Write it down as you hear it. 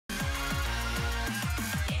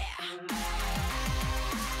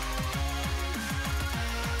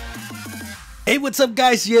Hey, what's up,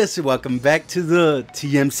 guys? Yes, welcome back to the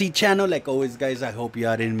TMC channel. Like always, guys, I hope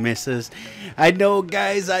y'all didn't miss us. I know,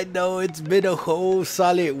 guys, I know it's been a whole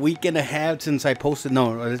solid week and a half since I posted.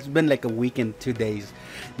 No, it's been like a week and 2 days.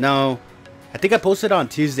 Now, I think I posted on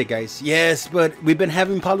Tuesday, guys. Yes, but we've been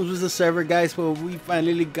having problems with the server, guys, but we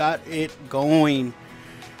finally got it going.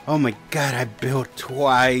 Oh my god, I built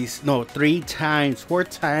twice. No, 3 times, 4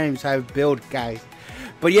 times I've built, guys.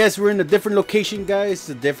 But yes, we're in a different location, guys.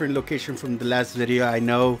 A different location from the last video, I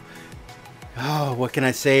know. Oh, what can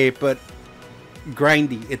I say? But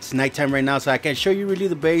grindy. It's nighttime right now, so I can't show you really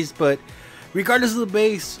the base. But regardless of the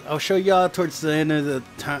base, I'll show y'all towards the end of the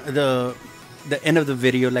time, the end of the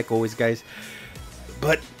video, like always, guys.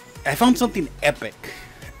 But I found something epic.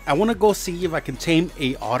 I want to go see if I can tame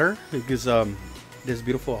a otter, because this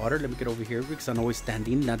beautiful otter. Let me get over here because I'm always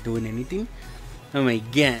standing, not doing anything. Oh my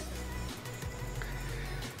god.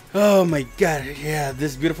 Oh my god, yeah,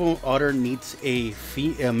 this beautiful otter needs a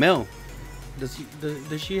male. Does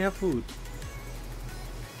she have food?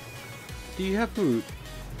 Do you have food?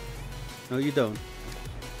 No, you don't.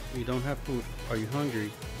 You don't have food. Are you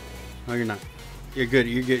hungry? No, you're not. You're good,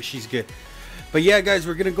 you're good, she's good. But yeah, guys,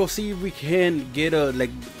 we're gonna go see if we can get a,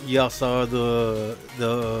 like y'all saw the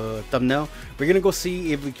thumbnail. We're gonna go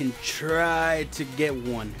see if we can try to get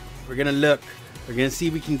one. We're gonna look. We're gonna see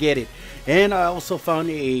if we can get it. And I also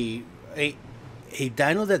found a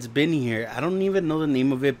dino that's been here. I don't even know the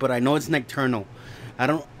name of it, but I know it's nocturnal. I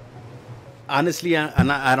don't honestly,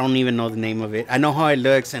 I don't even know the name of it. I know how it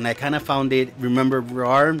looks, and I kind of found it. Remember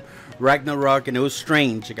Ragnarok, and it was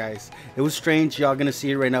strange, guys. It was strange. Y'all gonna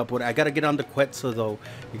see it right now, but I gotta get on the Quetzal though,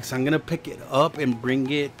 because I'm gonna pick it up and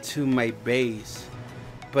bring it to my base.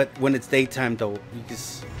 But when it's daytime though,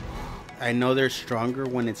 because I know they're stronger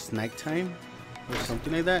when it's nighttime or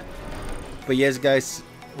something like that. But yes, guys,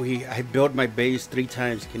 I built my base 3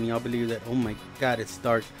 times. Can y'all believe that? Oh my god, it's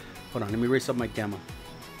dark. Hold on, let me raise up my gamma.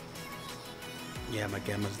 Yeah, my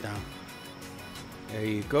gamma's down. There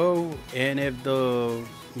you go. And if the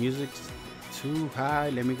music's too high,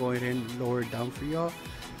 let me go ahead and lower it down for y'all.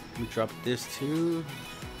 Let me drop this too,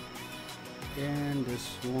 and this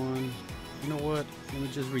one. You know what, let me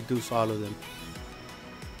just reduce all of them.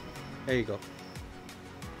 There you go.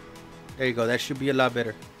 There you go. That should be a lot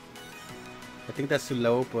better. I think that's too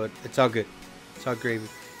low, but it's all good. It's all gravy.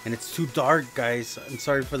 And it's too dark, guys. I'm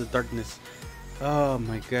sorry for the darkness. Oh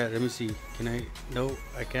my god. Let me see. Can I? No,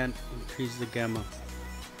 I can't increase the gamma.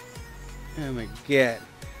 Oh my god.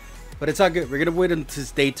 But it's all good. We're gonna wait until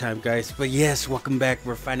it's daytime, guys. But yes, welcome back.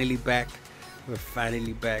 We're finally back. We're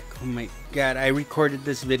finally back. Oh my god. I recorded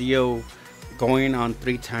this video going on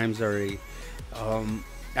 3 times already.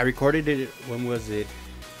 I recorded it. When was it?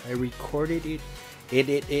 I recorded it.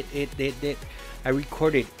 I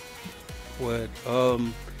recorded what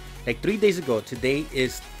like 3 days ago. Today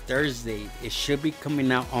is Thursday. It should be coming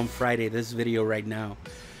out on Friday, this video right now.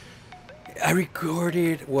 I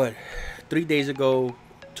recorded what 3 days ago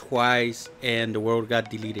twice, and the world got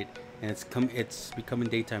deleted, and it's becoming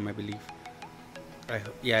daytime, I believe.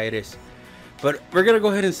 Yeah, it is. But we're gonna go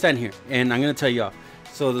ahead and stand here, and I'm gonna tell y'all.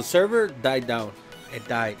 So the server died down. It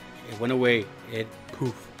died. It went away. It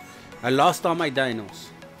poof. I lost all my dinos.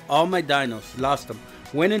 All my dinos. Lost them.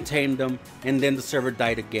 Went and tamed them. And then the server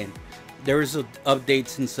died again. There was an update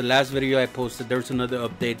since the last video I posted. There was another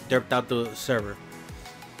update. Derped out the server.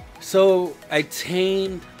 So I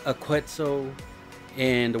tamed a Quetzal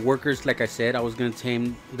and the workers. Like I said, I was going to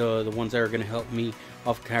tame the ones that are going to help me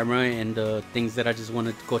off camera. And the things that I just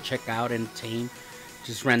wanted to go check out and tame.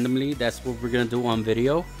 Just randomly. That's what we're going to do on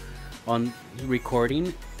video. On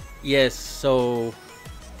recording. Yes, so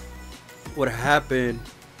what happened,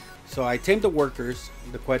 so I tamed the workers,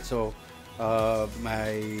 the Quetzal,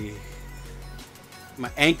 my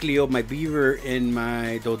Ankylo, my beaver, and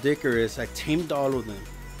my Doedicurus. I tamed all of them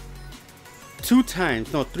 2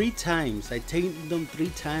 times, no, 3 times. I tamed them 3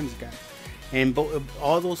 times, guys. And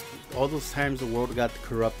all those times the world got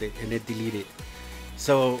corrupted and it deleted.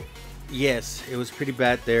 So yes, it was pretty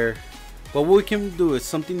bad there. But what we can do is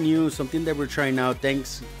something new, something that we're trying out.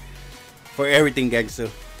 Thanks for everything, gangster.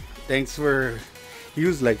 Thanks for, he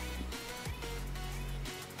was like,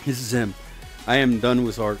 this is him. I am done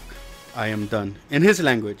with Ark. I am done. In his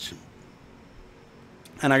language.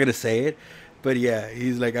 I'm not gonna say it, but yeah,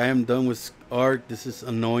 he's like, I am done with Ark. This is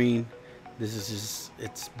annoying. This is just,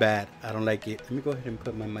 it's bad. I don't like it. Let me go ahead and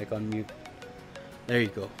put my mic on mute. There you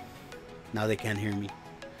go. Now they can't hear me.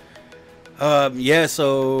 Yeah,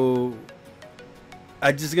 so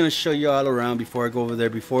I'm just gonna show you all around before I go over there.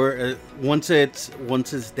 Before once it's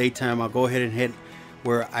daytime, I'll go ahead and hit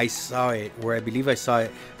where I saw it, where I believe I saw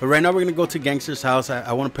it. But right now we're gonna go to Gangster's house.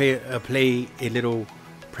 I want to play a little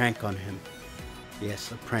prank on him.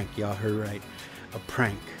 Yes, a prank. Y'all heard right, a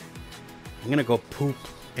prank. I'm gonna go poop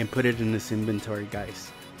and put it in this inventory,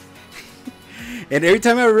 guys. And every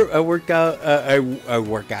time I work out, I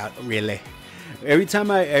work out really. Every time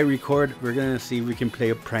I record, we're gonna see if we can play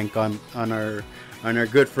a prank on our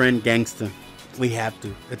good friend Gangsta. We have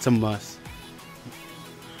to. It's a must.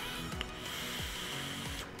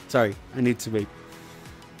 Sorry, I need to vape.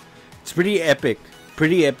 It's pretty epic.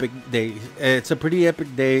 Pretty epic day. It's a pretty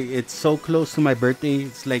epic day. It's so close to my birthday.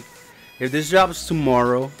 It's like if this drops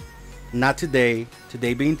tomorrow, not today.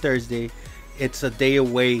 Today being Thursday, it's a day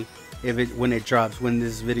away. When it drops, when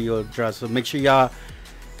this video drops. So make sure y'all,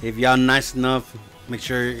 if y'all nice enough, make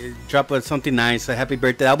sure drop us something nice. A happy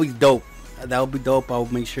birthday. That'll be dope. That'll be dope. I'll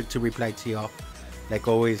make sure to reply to y'all, like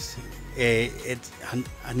always.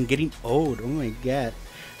 I'm getting old. Oh my god.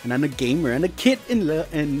 And I'm a gamer and a kid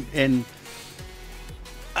and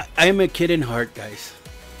I am a kid in heart, guys.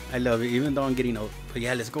 I love it, even though I'm getting old. But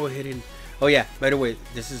yeah, let's go ahead and. Oh yeah, by the way,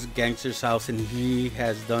 this is Gangster's house, and he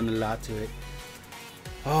has done a lot to it.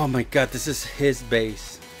 Oh my god, this is his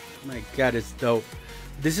base. My god, it's dope.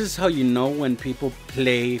 This is how you know when people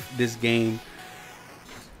play this game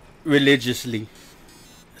religiously.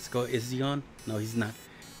 Let's go. Is he on? No, he's not.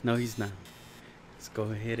 No, he's not. Let's go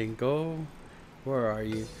ahead and go. Where are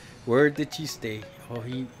you? Where did you stay? Oh,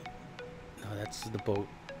 he... No, that's the boat.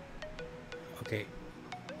 Okay.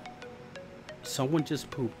 Someone just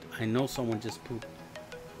pooped. I know someone just pooped.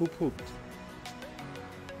 Who pooped?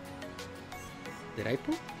 Did I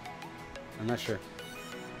poop? I'm not sure.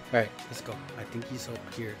 Alright, let's go. I think he's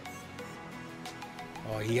up here.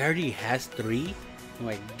 Oh, he already has 3? Oh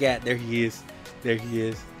my god, there he is. There he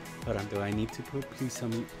is. Hold on, do I need to poop? Please tell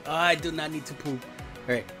me. Oh, I do not need to poop.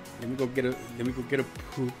 Alright. Let me go get a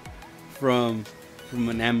poop from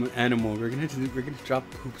an animal. We're gonna drop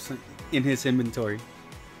poops in his inventory.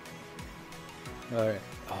 All right.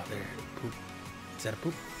 Oh, there. Poop. Is that a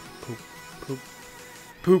poop? Poop. Poop.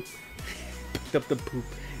 Poop. Picked up the poop.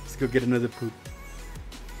 Let's go get another poop.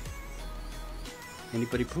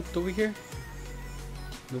 Anybody pooped over here?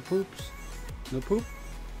 No poops. No poop.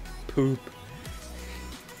 Poop.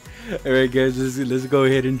 All right, guys. Let's go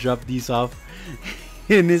ahead and drop these off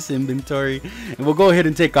in this inventory, and we'll go ahead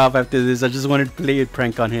and take off after this. I just wanted to play a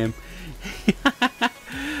prank on him.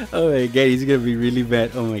 Oh my god, he's gonna be really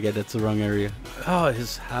bad. Oh my god, that's the wrong area. Oh,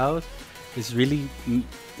 his house is really,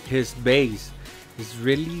 his base is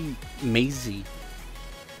really mazy.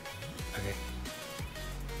 Okay,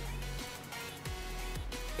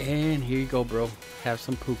 and here you go, bro. Have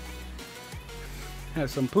some poop. Have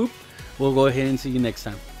some poop. We'll go ahead and see you next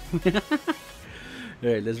time. All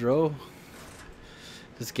right, let's roll.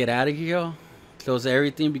 Let's get out of here. Close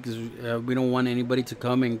everything because we don't want anybody to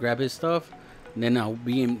come and grab his stuff. And then I'll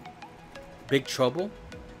be in big trouble.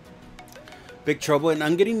 Big trouble. And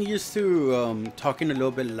I'm getting used to talking a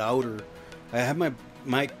little bit louder. I have my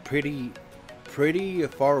mic pretty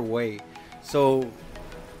far away. So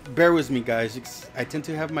bear with me, guys. I tend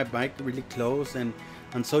to have my mic really close, and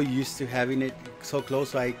I'm so used to having it so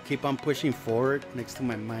close. So I keep on pushing forward next to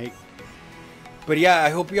my mic. But yeah, I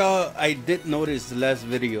hope y'all, I did notice the last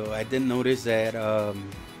video, I did notice that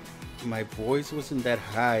my voice wasn't that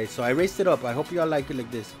high, so I raised it up. I hope y'all like it like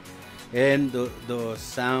this. And the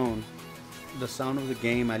sound of the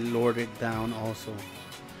game, I lowered it down also.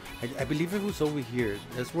 I believe it was over here.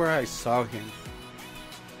 That's where I saw him.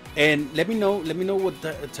 And let me know what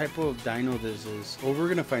type of dino this is, or we're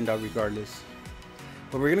gonna find out regardless.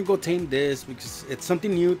 But we're gonna go tame this because it's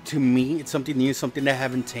something new to me. It's something new, something that I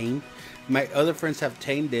haven't tamed. My other friends have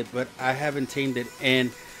tamed it, but I haven't tamed it,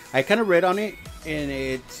 and I kind of read on it, and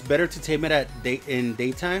it's better to tame it in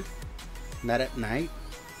daytime, not at night,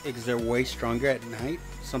 because they're way stronger at night.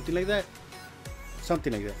 Something like that.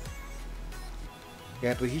 Something like that.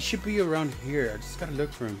 Yeah, but he should be around here. I just gotta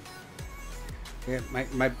look for him. Yeah,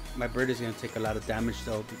 my bird is gonna take a lot of damage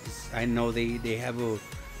though, because I know they have a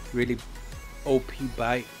really OP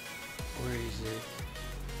bite. Where is it?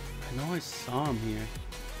 I know I saw him here.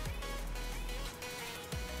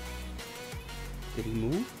 Did he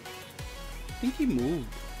move? I think he moved.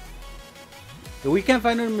 If we can't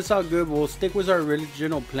find him, it's all good. We'll stick with our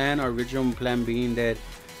original plan. Our original plan being that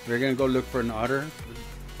we're gonna go look for an otter.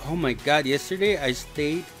 Oh my god, yesterday I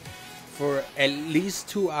stayed for at least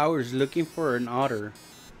 2 hours looking for an otter,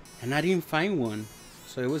 and I didn't find one.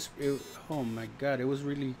 So oh my god, it was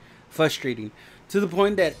really frustrating, to the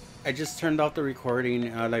point that I just turned off the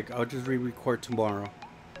recording. Like, I'll just re-record tomorrow.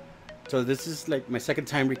 So this is like my second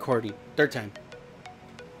time recording, third time,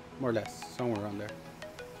 more or less, somewhere around there.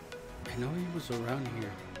 I know he was around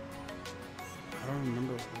here. I don't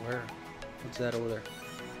remember where. What's that over there?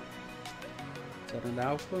 Is that an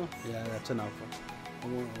alpha? Yeah, that's an alpha. I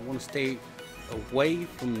want to stay away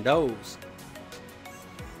from those.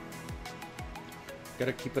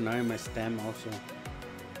 Gotta keep an eye on my stam also.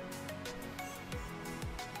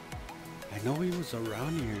 I know he was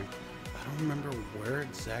around here. I don't remember where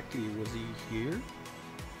exactly. Was he here?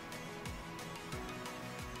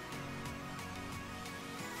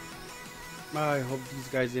 I hope these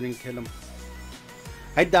guys didn't kill him.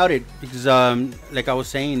 I doubt it because like I was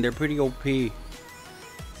saying, they're pretty OP.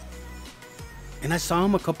 And I saw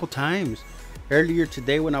him a couple times earlier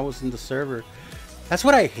today when I was in the server. That's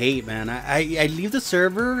what I hate, man. I leave the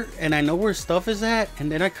server and I know where stuff is at,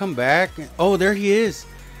 and then I come back and, oh, there he is.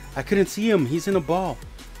 I couldn't see him. He's in a ball.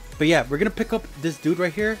 But yeah, we're gonna pick up this dude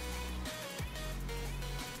right here.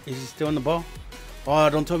 Is he still in the ball? Oh,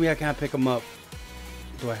 don't tell me I can't pick him up.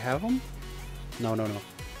 Do I have him? No.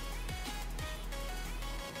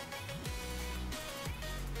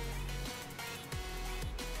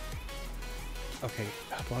 Okay,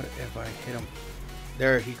 how about if I hit him?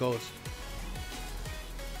 There he goes.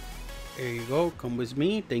 There you go. Come with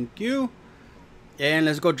me. Thank you. And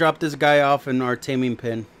let's go drop this guy off in our taming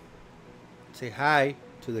pen. Say hi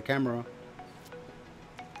to the camera.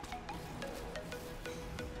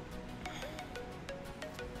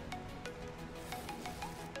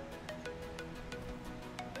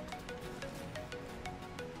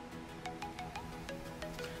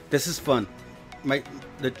 This is fun.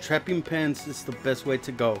 The trapping pens is the best way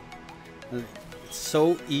to go. It's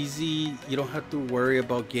so easy. You don't have to worry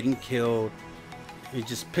about getting killed. You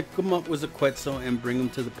just pick them up with a Quetzal and bring them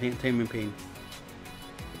to the taming pen.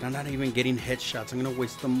 I'm not even getting headshots. I'm gonna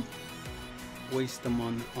waste them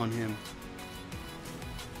on him.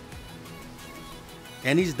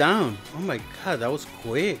 And he's down. Oh my god, that was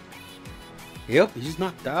quick. Yep, he's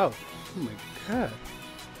knocked out. Oh my god.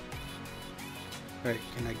 Alright,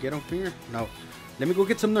 can I get him here? No. Let me go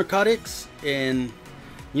get some narcotics, and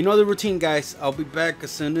you know the routine, guys. I'll be back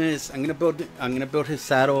as soon as I'm gonna build his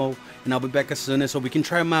saddle, and I'll be back as soon as so we can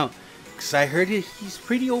try him out. Cause I heard he's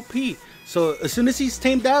pretty OP. So as soon as he's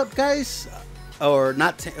tamed out, guys, or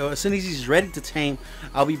not, or as soon as he's ready to tame,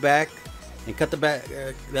 I'll be back and cut the back.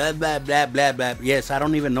 Blah blah blah blah blah. Yes, I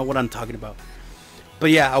don't even know what I'm talking about.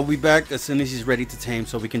 But yeah, I'll be back as soon as he's ready to tame,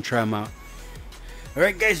 so we can try him out.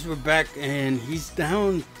 Alright guys, we're back and he's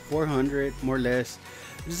down 400 more or less.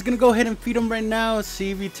 I'm just gonna go ahead and feed him right now,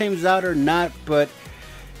 see if he tames out or not. But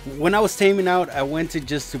when I was taming out, I went to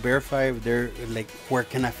just to verify if they're like, where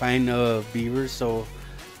can I find beavers? So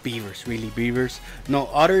beavers, no,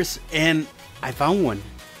 otters, and I found one.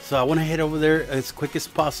 So I want to head over there as quick as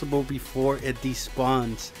possible before it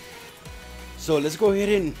despawns. So let's go ahead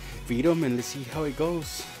and feed him and let's see how it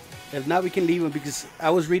goes. If not, we can leave him because I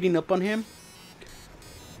was reading up on him.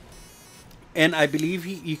 And I believe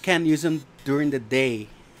you can use them during the day.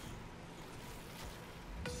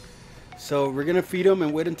 So we're gonna feed him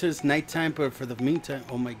and wait until it's nighttime. But for the meantime,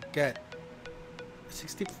 oh my god,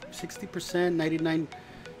 60%,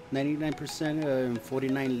 99%, and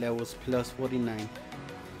 49 levels plus 49,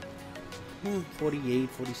 48,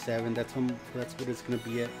 47. That's what it's gonna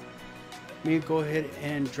be at. Let me go ahead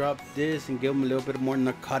and drop this and give him a little bit more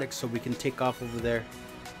narcotics so we can take off over there.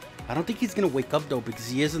 I don't think he's gonna wake up though because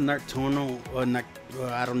he is a nocturnal,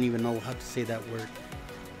 I don't even know how to say that word.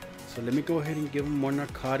 So let me go ahead and give him more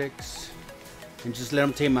narcotics and just let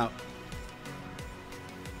him tame out.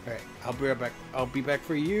 Alright, I'll be right back. I'll be back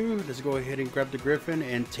for you. Let's go ahead and grab the griffin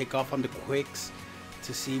and take off on the quicks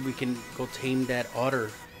to see if we can go tame that otter.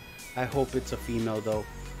 I hope it's a female though.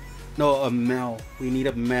 No, a male. We need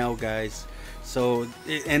a male, guys. So,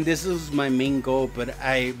 and this is my main goal, but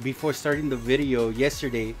before starting the video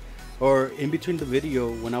yesterday, or in between the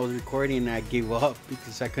video when I was recording, I gave up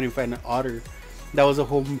because I couldn't find an otter. That was the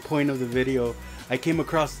whole point of the video. I came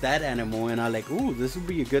across that animal and I'm like, ooh, this would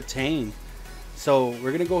be a good tame. So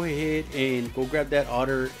we're gonna go ahead and go grab that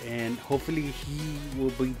otter, and hopefully he will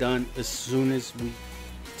be done as soon as we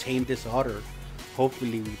tame this otter.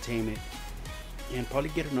 Hopefully we tame it and probably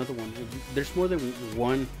get another one. If there's more than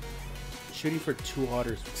one, shooting for 2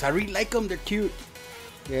 otters because I really like them. They're cute.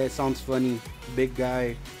 Yeah, it sounds funny. Big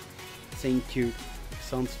guy saying cute.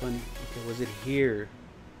 Sounds funny. Okay, was it here?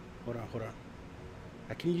 Hold on.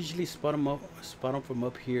 I can usually spot them from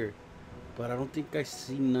up here, but I don't think I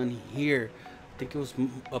see none here. I think it was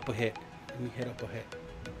up ahead. Let me head up ahead.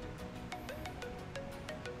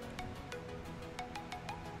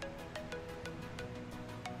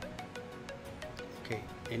 Okay,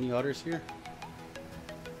 any otters here?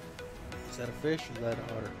 Is that a fish or is that an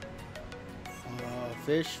otter?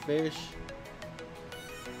 Fish, fish.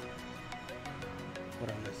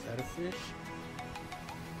 What on, is that a fish?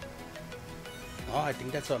 Oh, I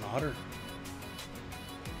think that's an otter.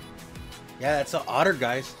 Yeah, that's an otter,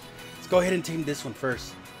 guys. Let's go ahead and tame this one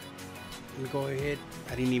first. Let me go ahead.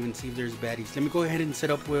 I didn't even see if there's baddies. Let me go ahead and set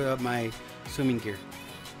up with my swimming gear.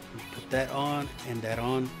 Put that on and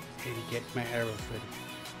get my arrows ready.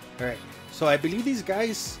 Alright, so I believe these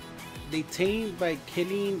guys, they tame by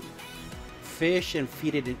killing fish and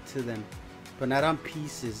feeding it to them, but not on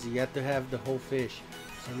pieces. You have to have the whole fish.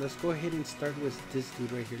 So let's go ahead and start with this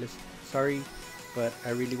dude right here. Sorry, but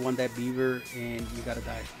I really want that beaver and you gotta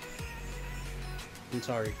die. I'm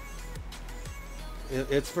sorry.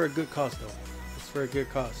 It's for a good cause though. It's for a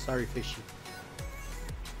good cause. Sorry, fishy.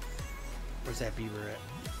 Where's that beaver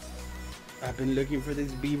at? I've been looking for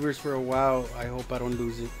these beavers for a while. I hope I don't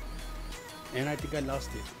lose it. And I think I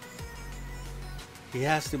lost it. He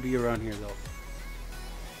has to be around here though.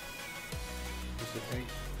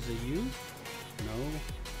 Is it you? No.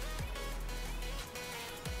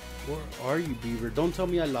 Where are you, beaver? Don't tell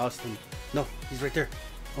me I lost him. No, he's right there.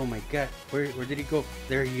 Oh my god. Where did he go?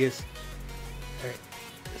 There he is. Alright.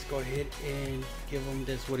 Let's go ahead and give him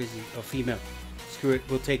this. What is he? A female. Screw it.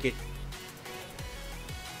 We'll take it.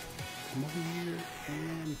 Come over here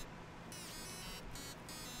and...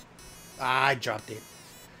 Ah, I dropped it.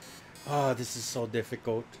 Oh, this is so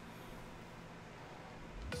difficult.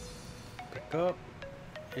 Pick up.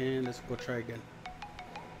 And let's go try again.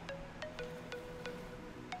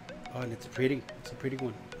 Oh, and it's pretty. It's a pretty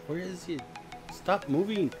one. Where is it? Stop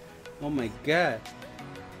moving. Oh my god.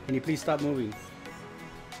 Can you please stop moving?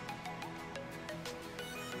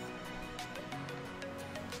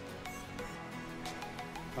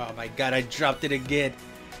 Oh my god, I dropped it again.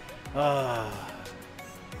 Ah.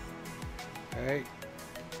 Alright.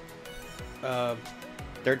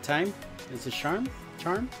 Third time? Is it charm?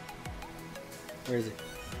 Charm? Where is it?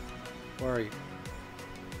 Where are you?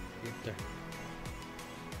 Right there.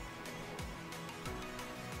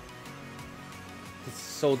 It's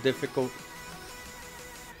so difficult.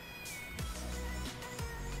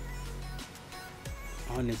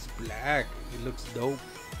 Oh, and it's black. It looks dope.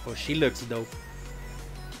 Oh, she looks dope.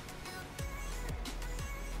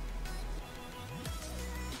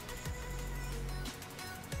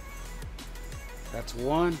 That's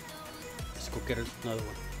one. Let's go get another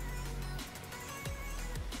one.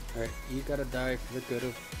 Alright, you gotta die for the good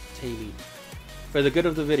of taming. For the good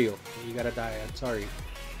of the video. You gotta die. I'm sorry.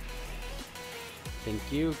 Thank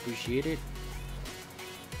you. Appreciate it.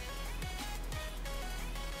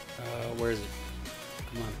 Where is it?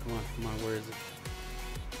 Come on, come on, come on. Where is it?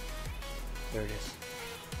 There it is.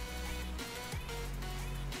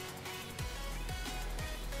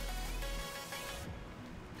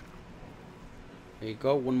 There you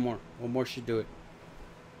go. One more. One more should do it.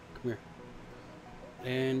 Come here.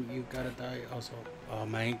 And you gotta die also. Oh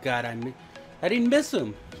my god, I didn't miss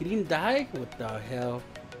him. He didn't die? What the hell?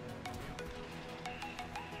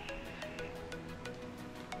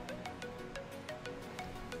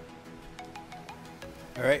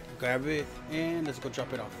 Alright, grab it and let's go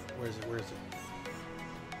drop it off. Where is it? Where is it?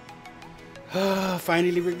 Ah,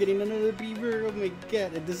 finally we're getting another beaver. Oh my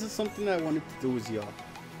god. This is something I wanted to do with y'all.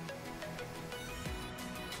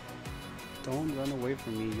 Don't run away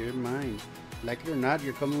from me. You're mine. Like it or not,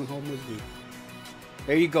 you're coming home with me.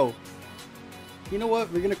 There you go. You know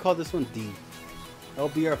what? We're gonna call this one D. That'll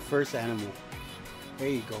be our first animal. There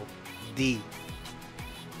you go. D.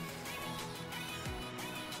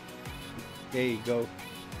 There you go.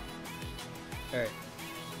 Alright.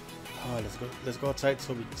 Oh, let's go outside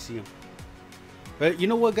so we can see him. But you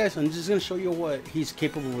know what, guys? I'm just gonna show you what he's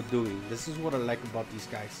capable of doing. This is what I like about these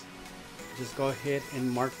guys. Just go ahead and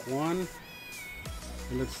mark one.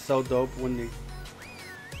 It looks so dope when they...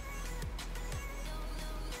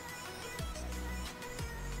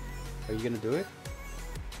 Are you gonna do it?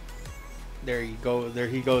 There you go. There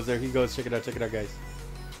he goes. There he goes. Check it out. Check it out, guys.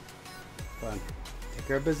 Come on. Take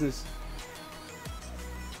care of business.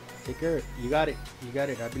 Take care. You got it. You got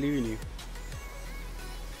it. I believe in you.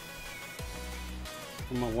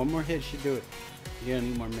 Come on. One more hit should do it. You're gonna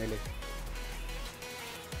need more melee.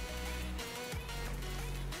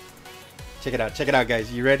 Check it out. Check it out,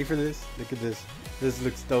 guys. You ready for this? Look at this. This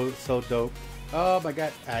looks so dope. Oh my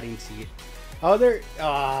god. I didn't see it. Oh, there.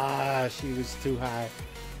 Ah, she was too high.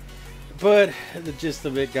 But the gist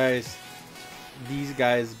of it, guys, these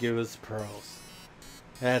guys give us pearls.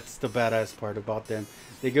 That's the badass part about them.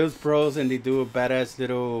 They give us pearls and they do a badass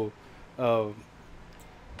little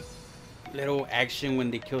action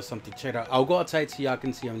when they kill something. Check it out. I'll go outside so y'all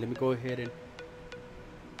can see them. Let me go ahead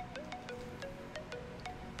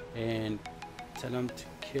and tell him to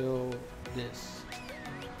kill this.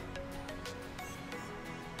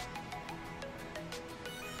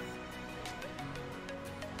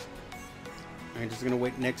 I'm just gonna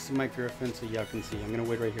wait next to my griffin so y'all can see. I'm gonna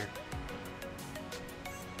wait right here.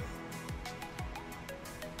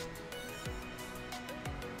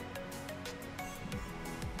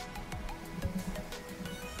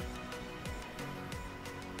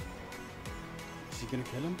 Is he gonna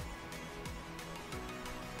kill him?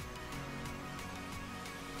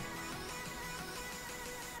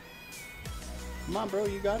 Come on, bro,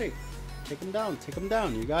 you got it. Take him down, take him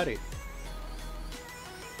down. You got it.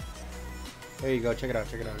 There you go. Check it out.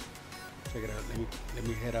 Check it out. Check it out. Let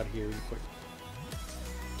me head out here real quick.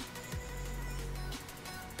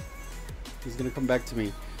 He's gonna come back to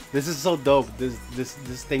me. This is so dope. This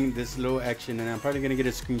thing, this little action, and I'm probably gonna get a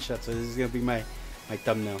screenshot. So this is gonna be my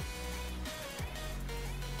thumbnail.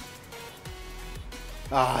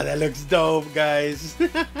 Ah, that looks dope, guys.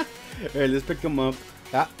 Alright, let's pick him up.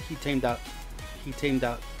 Ah, he tamed out. He tamed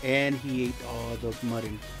out, and he ate all the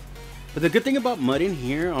mudding. But the good thing about mudding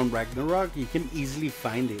here on Ragnarok, you can easily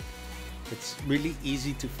find it. It's really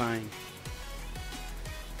easy to find.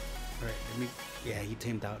 Alright, yeah, he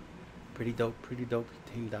tamed out. Pretty dope, pretty dope.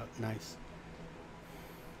 He tamed out, nice.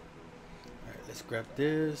 Alright, let's grab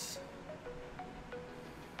this.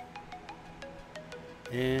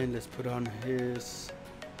 And let's put on his...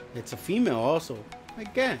 It's a female also.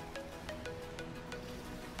 Again.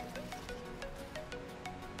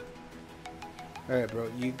 Alright,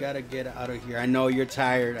 bro, you gotta get out of here. I know you're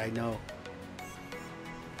tired, I know.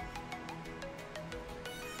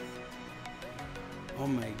 Oh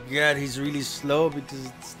my god, he's really slow because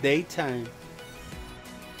it's daytime.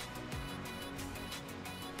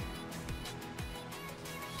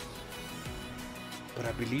 But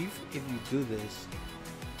I believe if you do this...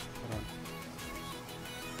 Hold on.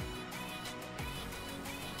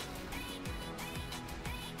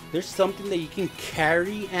 There's something that you can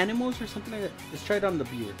carry animals or something like that. Let's try it on the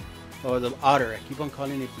beaver. Or the otter. I keep on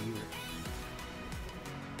calling it beaver.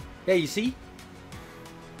 Yeah, you see?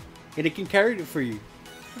 And it can carry it for you.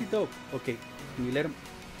 It's pretty dope. Okay, can you let him?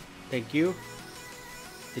 Thank you.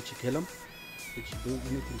 Did you kill him? Did you do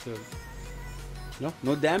anything to him? No,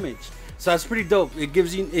 no damage. So that's pretty dope. It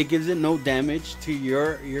gives it no damage to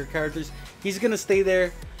your characters. He's gonna stay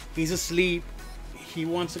there. He's asleep. He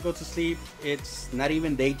wants to go to sleep. It's not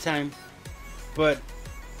even daytime, but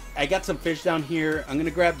I got some fish down here. I'm gonna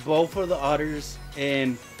grab both of the otters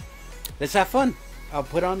and let's have fun. I'll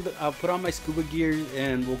put on my scuba gear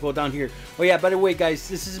and we'll go down here. Oh yeah, by the way, guys,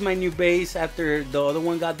 this is my new base after the other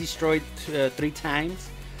one got destroyed 3 times.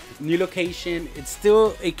 New location. It's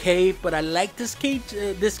still a cave, but I like this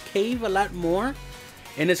cave a lot more.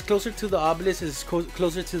 And it's closer to the obelisk, it's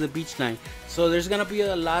closer to the beach line. So there's gonna be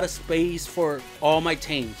a lot of space for all my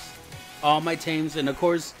tames. All my tames, and of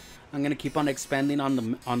course, I'm gonna keep on expanding on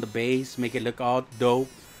the base, make it look all dope.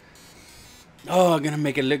 Oh, I'm gonna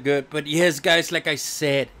make it look good. But yes, guys, like I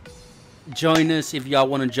said, join us if y'all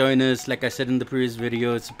wanna join us. Like I said in the previous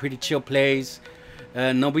video, it's a pretty chill place.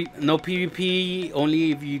 No PvP,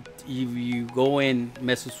 only if you go and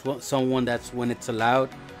mess with someone, that's when it's allowed.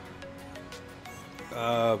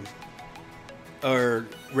 Or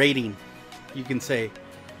rating, you can say.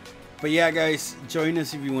 But yeah, guys, join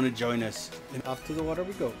us if you want to join us. And off to the water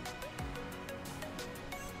we go.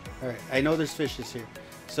 Alright, I know there's fishes here,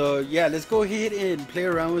 so yeah, let's go ahead and play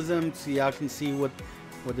around with them so y'all can see what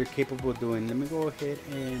they're capable of doing. Let me go ahead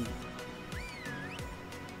and...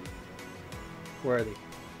 Where are they?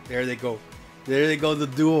 There they go. There they go, the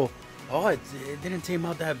duel. Oh, it didn't tame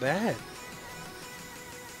out that bad.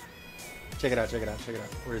 Check it out, check it out, check it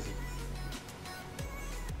out. Where is he?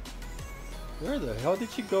 Where the hell did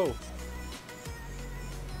she go?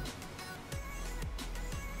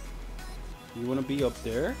 You want to be up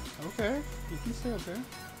there? Okay, you can stay up there.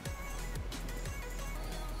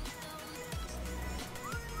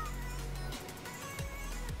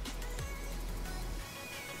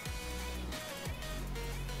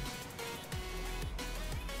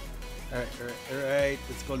 Alright,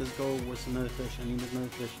 let's go. Where's another fish? I need another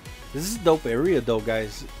fish. This is a dope area though,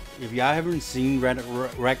 guys. If y'all haven't seen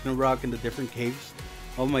Ragnarok in the different caves,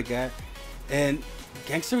 oh my god. And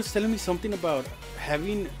Gangster was telling me something about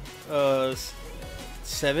having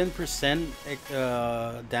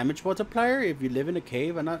 7% damage multiplier if you live in a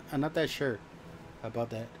cave. I'm not that sure about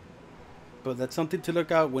that. But that's something to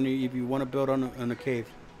look out when if you want to build on a cave.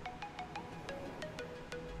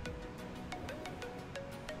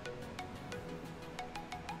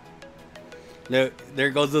 Look,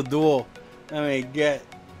 there goes the duel. I mean,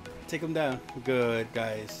 take him down. Good,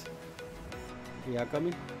 guys. Y'all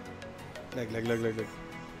coming? Look.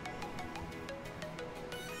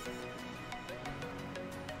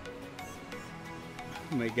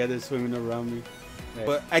 Oh my god, they're swimming around me. Right.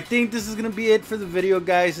 But I think this is gonna be it for the video,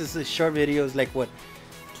 guys. It's a short video. It's like what,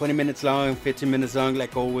 20 minutes long, 15 minutes long,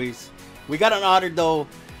 like always. We got an otter though.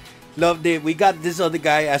 Loved it. We got this other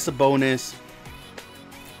guy as a bonus.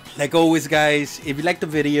 Like always, guys, if you like the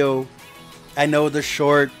video, I know they're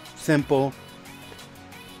short, simple.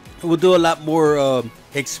 We'll do a lot more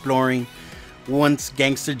exploring once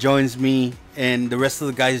Gangster joins me and the rest of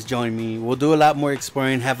the guys join me. We'll do a lot more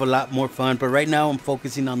exploring, have a lot more fun. But right now I'm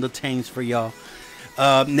focusing on the tanks for y'all.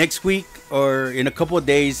 Next week or in a couple of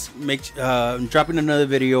days, I'm dropping another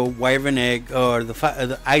video, wyvern egg, or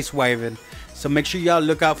the ice wyvern. So make sure y'all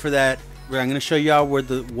look out for that. I'm gonna show y'all where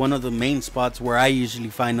one of the main spots where I usually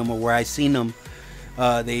find them, or where I seen them.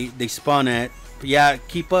 They spawn at. But yeah,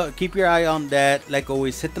 keep your eye on that. Like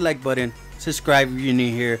always, hit the like button, subscribe if you're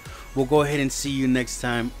new here. We'll go ahead and see you next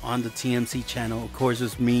time on the TMC channel. Of course,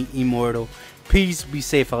 it's me, Immortal. Peace, be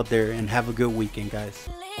safe out there, and have a good weekend, guys.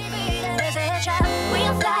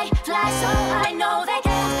 We'll fly so